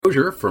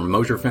Mosier from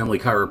Mosier Family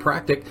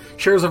Chiropractic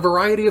shares a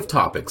variety of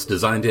topics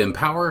designed to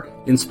empower,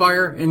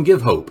 inspire, and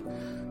give hope.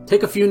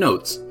 Take a few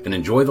notes and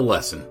enjoy the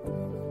lesson.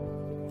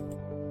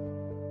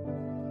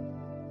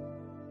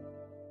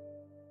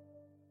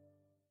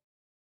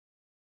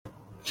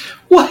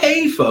 Well,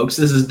 hey folks,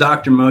 this is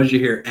Dr. Mosier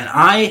here, and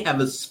I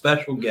have a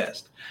special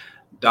guest,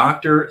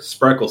 Dr.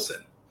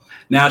 Sprekelson.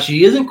 Now,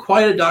 she isn't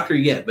quite a doctor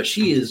yet, but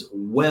she is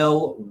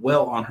well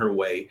on her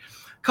way.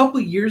 A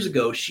couple of years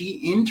ago, she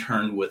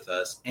interned with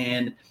us,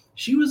 and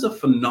she was a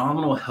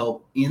phenomenal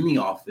help in the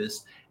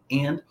office.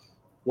 And,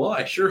 well,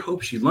 I sure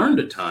hope she learned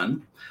a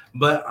ton.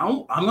 But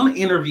I'm going to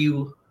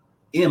interview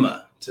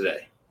Emma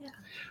today. Yeah.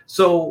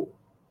 So,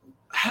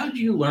 how did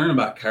you learn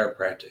about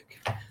chiropractic?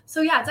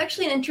 So yeah, it's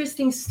actually an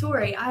interesting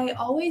story. I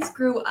always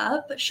grew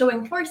up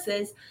showing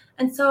horses.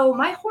 And so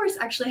my horse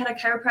actually had a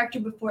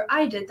chiropractor before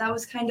I did. That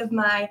was kind of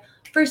my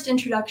first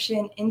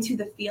introduction into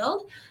the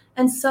field.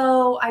 And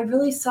so I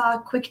really saw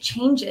quick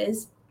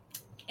changes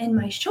in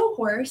my show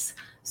horse.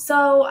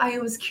 So I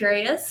was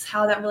curious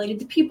how that related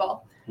to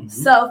people. Mm-hmm.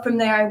 So from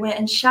there, I went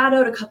and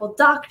shadowed a couple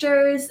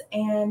doctors.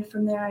 And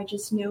from there, I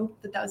just knew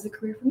that that was the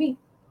career for me.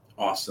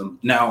 Awesome.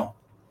 Now,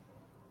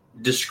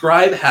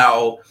 describe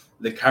how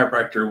the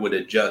chiropractor would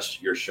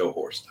adjust your show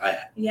horse.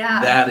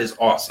 That is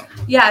awesome.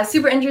 Yeah,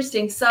 super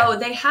interesting. So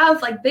they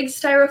have like big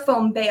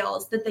styrofoam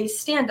bales that they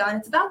stand on.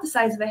 It's about the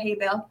size of a hay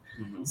bale.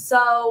 Mm-hmm.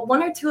 So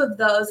one or two of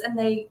those, and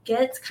they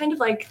get kind of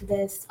like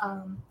this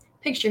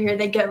picture here.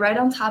 They get right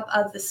on top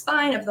of the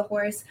spine of the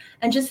horse,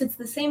 and just it's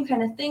the same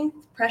kind of thing,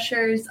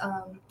 pressures,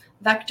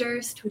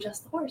 vectors to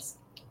adjust the horse.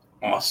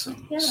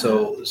 Awesome. Yeah.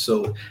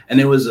 So, and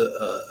it was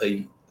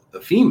a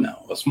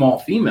female, a small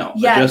female,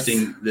 yes,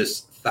 adjusting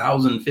this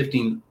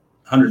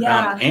 1,500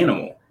 pound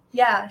animal.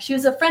 Yeah, she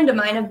was a friend of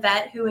mine, a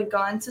vet who had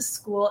gone to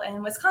school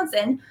in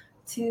Wisconsin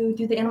to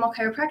do the animal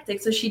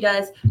chiropractic. So she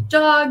does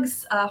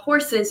dogs,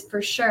 horses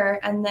for sure,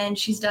 and then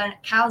she's done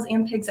cows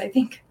and pigs, I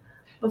think,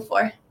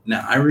 before.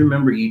 Now, I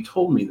remember you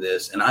told me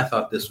this, and I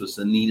thought this was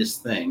the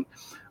neatest thing,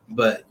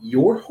 but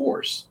your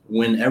horse,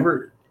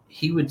 whenever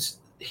she would see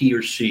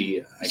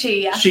the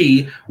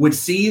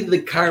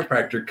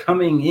chiropractor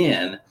coming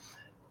in,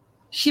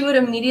 she would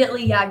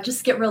immediately,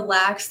 just get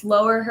relaxed,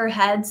 lower her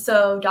head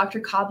so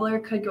Dr. Cobbler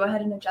could go ahead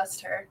and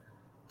adjust her.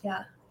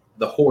 Yeah.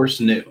 The horse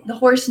knew. The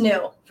horse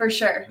knew, for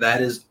sure.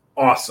 That is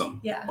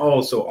awesome. Yeah.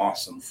 Oh, so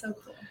awesome. So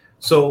cool.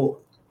 So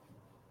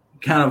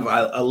kind of,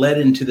 I led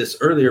into this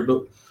earlier,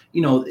 but,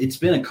 you know, it's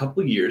been a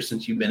couple of years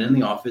since you've been in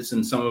the office,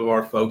 and some of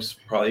our folks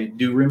probably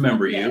do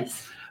remember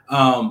yes.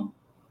 you.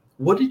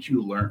 What did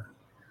you learn?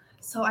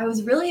 So I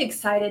was really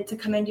excited to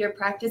come into your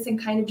practice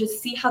and kind of just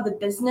see how the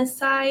business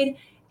side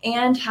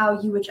and how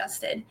you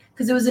adjusted,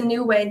 because it was a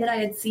new way that I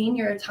had seen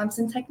your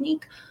Thompson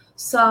technique.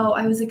 So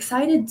I was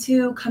excited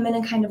to come in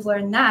and kind of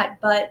learn that.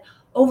 But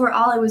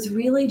overall, I was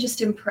really just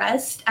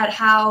impressed at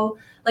how,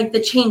 like, the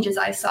changes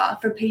I saw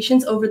for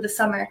patients over the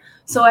summer.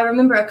 So I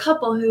remember a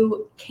couple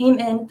who came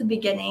in at the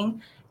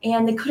beginning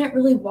and they couldn't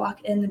really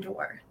walk in the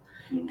door.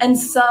 And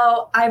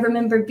so I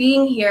remember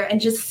being here and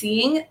just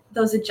seeing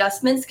those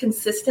adjustments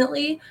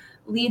consistently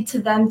lead to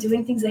them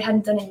doing things they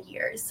hadn't done in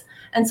years.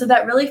 And so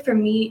that really, for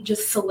me,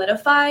 just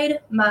solidified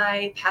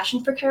my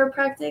passion for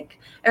chiropractic.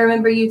 I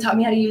remember you taught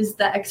me how to use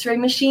the x-ray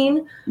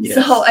machine. Yes.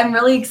 So I'm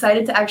really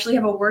excited to actually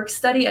have a work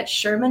study at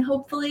Sherman,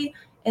 hopefully,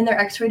 in their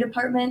x-ray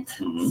department.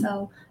 Mm-hmm.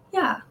 So,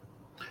 yeah.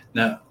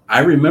 Now, I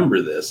remember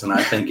this, and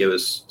I think it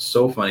was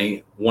so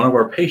funny. One of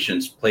our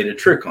patients played a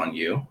trick on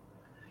you.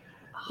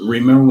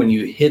 Remember when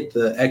you hit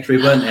the x-ray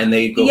button and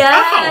they go,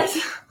 yes.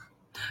 Ow!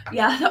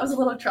 Yeah, that was a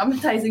little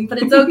traumatizing,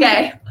 but it's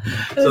okay.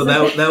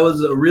 That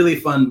was a really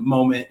fun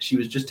moment. She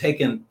was just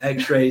taking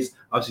x-rays.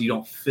 Obviously, you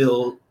don't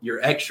feel your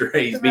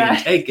x-rays being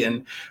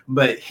taken,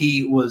 but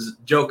he was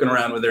joking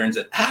around with her and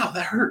said, ow,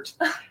 that hurt.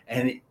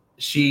 And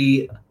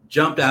she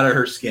jumped out of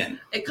her skin.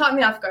 It caught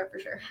me off guard for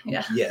sure.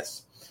 Yeah.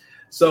 Yes.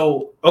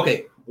 So,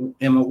 okay,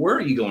 Emma, where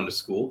are you going to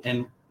school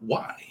and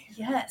why?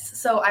 Yes.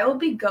 So I will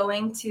be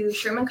going to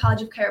Sherman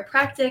College of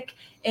Chiropractic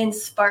in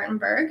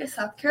Spartanburg,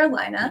 South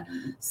Carolina.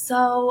 Mm-hmm.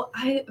 So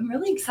I am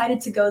really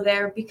excited to go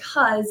there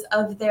because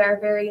of their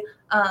very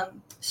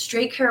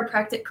straight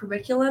chiropractic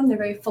curriculum, their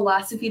very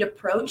philosophied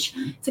approach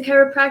to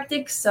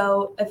chiropractic.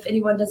 So if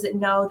anyone doesn't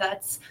know,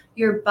 that's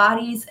your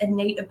body's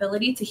innate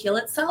ability to heal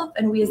itself.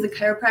 And we as the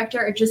chiropractor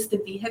are just the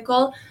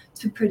vehicle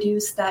to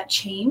produce that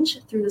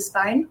change through the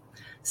spine.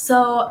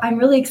 So I'm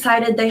really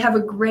excited. They have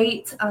a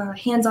great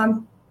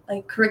hands-on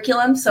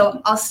curriculum.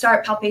 So I'll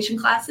start palpation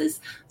classes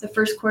the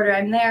first quarter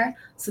I'm there.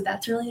 So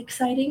that's really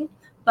exciting.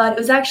 But it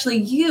was actually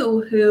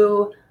you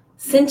who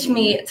sent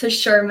me to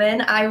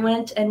Sherman. I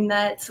went and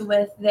met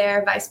with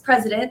their vice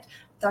president,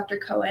 Dr.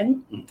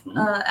 Cohen,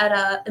 at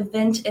an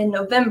event in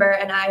November.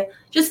 And I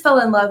just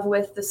fell in love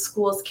with the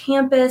school's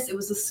campus. It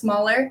was a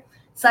smaller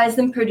size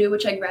than Purdue,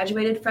 which I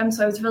graduated from.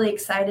 So I was really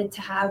excited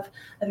to have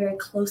a very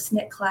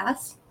close-knit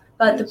class.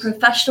 But the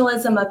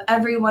professionalism of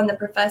everyone, the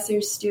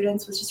professors,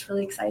 students, was just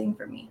really exciting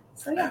for me.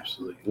 So, yeah.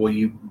 Absolutely. Well,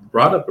 you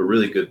brought up a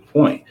really good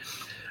point.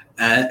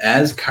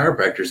 As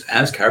chiropractors,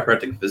 as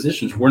chiropractic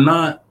physicians, we're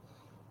not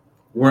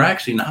we're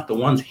actually not the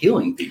ones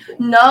healing people.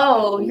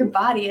 No, your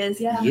body is,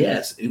 yeah.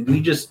 Yes, we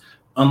just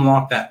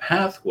unlock that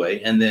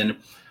pathway, and then,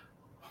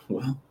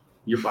 well,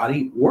 your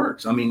body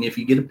works. I mean, if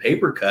you get a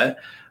paper cut,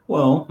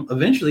 well,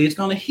 eventually it's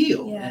going to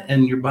heal,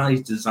 and your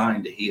body's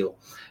designed to heal.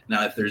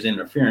 Now, if there's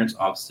interference,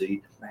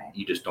 obviously,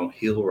 you just don't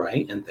heal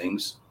right, and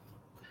things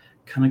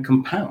kind of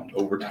compound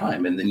over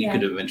time, and then you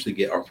could eventually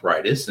get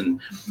arthritis, and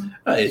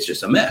it's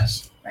just a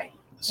mess. Right.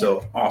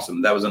 So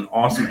awesome. That was an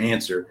awesome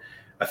answer.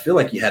 I feel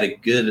like you had a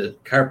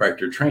good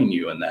chiropractor train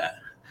you in that.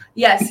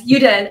 Yes, you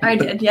did. I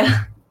did,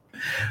 yeah.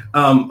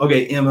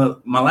 Okay, Emma,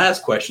 my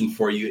last question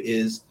for you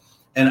is,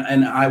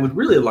 and I would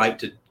really like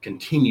to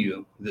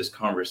continue this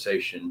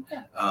conversation.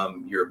 Yeah.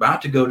 You're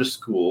about to go to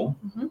school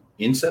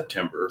in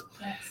September.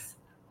 Yes.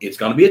 It's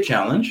going to be a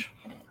challenge,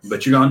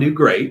 but you're going to do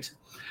great.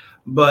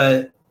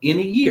 But in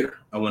a year,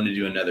 I want to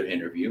do another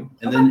interview,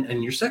 and then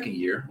in your second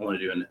year, I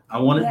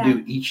want to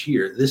do each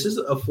year. This is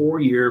a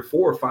 4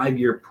 or 5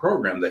 year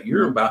program that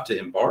you're about to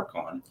embark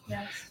on,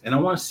 and I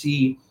want to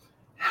see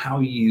how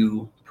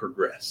you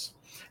progress.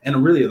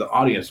 And really, the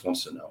audience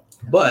wants to know.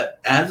 But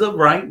as of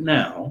right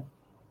now,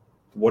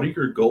 what are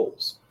your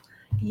goals?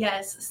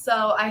 Yes,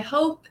 so I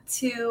hope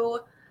to,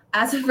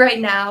 as of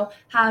right now,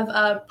 have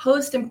a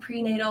post and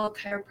prenatal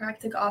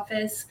chiropractic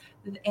office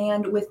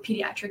and with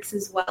pediatrics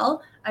as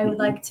well. I would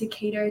like to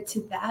cater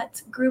to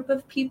that group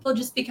of people,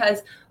 just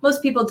because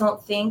most people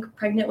don't think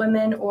pregnant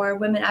women or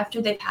women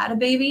after they've had a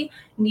baby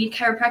need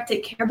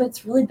chiropractic care, but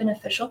it's really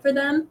beneficial for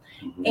them.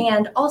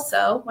 And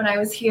also, when I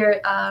was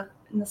here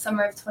in the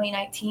summer of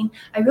 2019,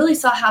 I really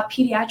saw how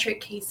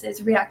pediatric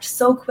cases react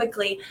so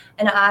quickly,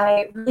 and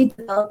I really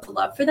developed a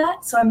love for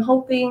that. So I'm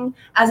hoping,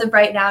 as of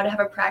right now, to have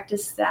a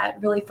practice that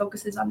really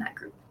focuses on that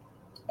group.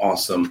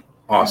 Awesome.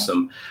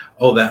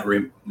 Oh, that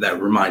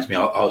reminds me.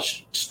 I'll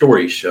share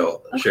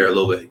a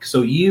little bit.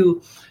 So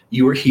you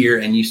were here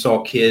and you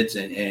saw kids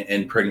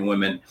and pregnant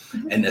women,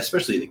 and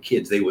especially the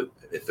kids. They would,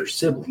 if they're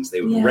siblings,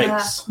 they would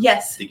race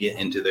to get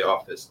into the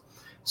office.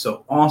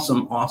 So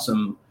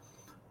awesome,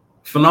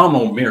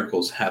 phenomenal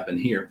miracles happen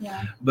here.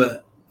 Yeah.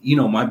 But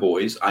my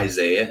boys,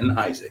 Isaiah and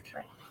Isaac.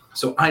 Right.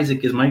 So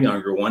Isaac is my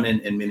younger one,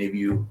 and many of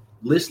you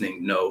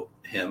listening know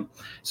him.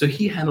 So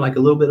he had like a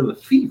little bit of a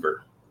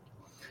fever.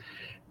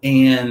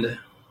 And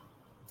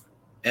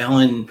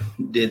Ellen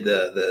did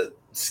the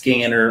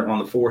scanner on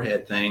the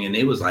forehead thing, and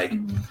it was like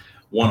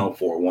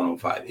 104,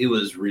 105. It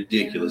was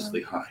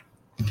ridiculously high.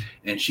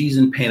 And she's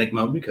in panic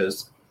mode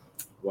because,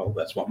 well,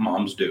 that's what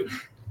moms do.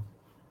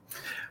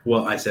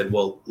 Well, I said,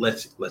 well,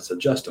 let's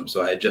adjust him.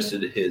 So I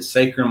adjusted his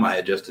sacrum, I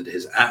adjusted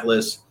his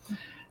atlas,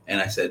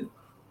 and I said,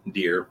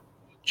 dear,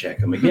 check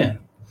him again.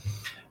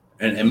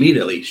 And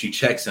immediately she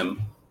checks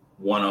him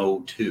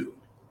 102.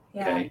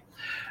 Yeah. Okay.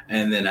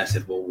 And then I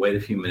said, well, wait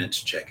a few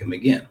minutes, check him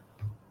again.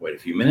 Wait a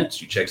few minutes,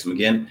 she checks him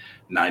again,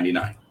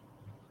 99.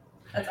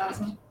 That's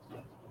awesome.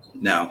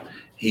 Now,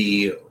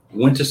 he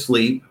went to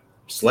sleep,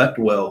 slept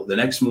well. The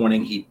next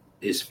morning,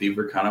 his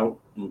fever kind of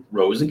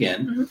rose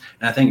again.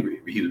 And I think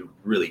he was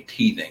really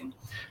teething.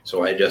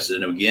 So I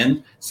adjusted him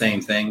again. Same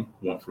thing,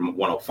 went from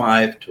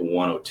 105 to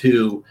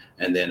 102.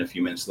 And then a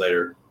few minutes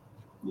later,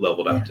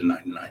 leveled up to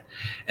 99.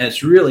 And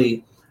it's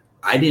really,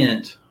 I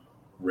didn't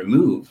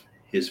remove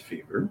his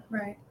fever.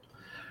 Right.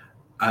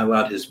 I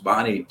allowed his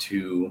body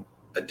to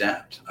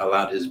adapt. I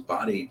allowed his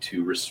body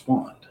to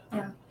respond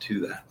to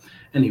that.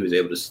 And he was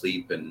able to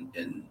sleep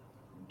and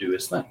do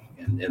his thing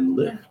and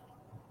live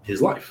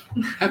his life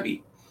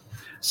happy.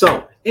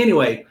 So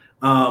anyway,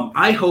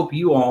 I hope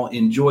you all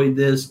enjoyed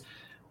this.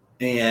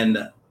 And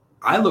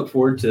I look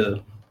forward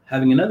to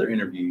having another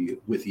interview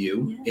with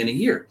you in a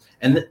year.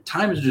 And the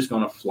time is just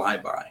going to fly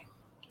by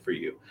for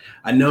you.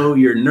 I know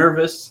you're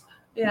nervous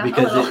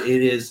because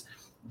it is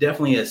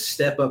definitely a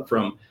step up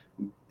from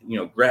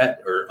grad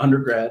or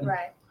undergrad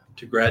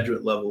to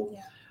graduate level,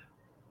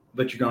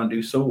 but you're going to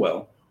do so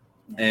well.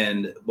 Yeah.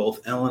 And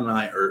both Ellen and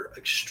I are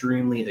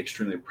extremely,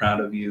 extremely proud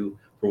of you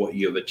for what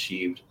you have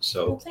achieved.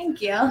 So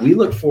thank you. We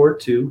look forward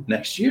to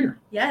next year.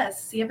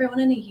 Yes. See everyone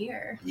in a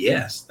year.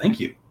 Yes. Thank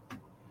you.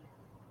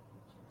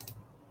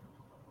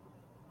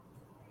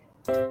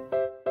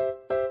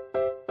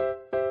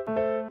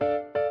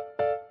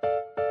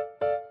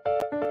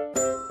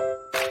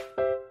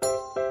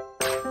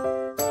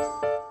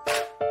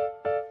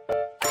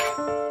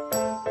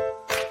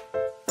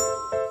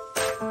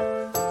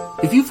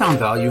 If you found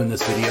value in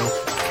this video,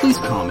 please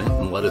comment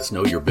and let us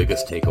know your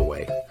biggest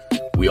takeaway.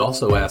 We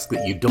also ask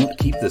that you don't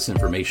keep this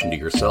information to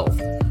yourself.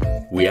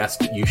 We ask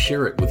that you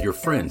share it with your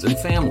friends and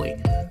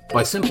family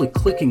by simply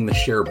clicking the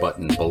share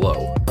button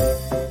below.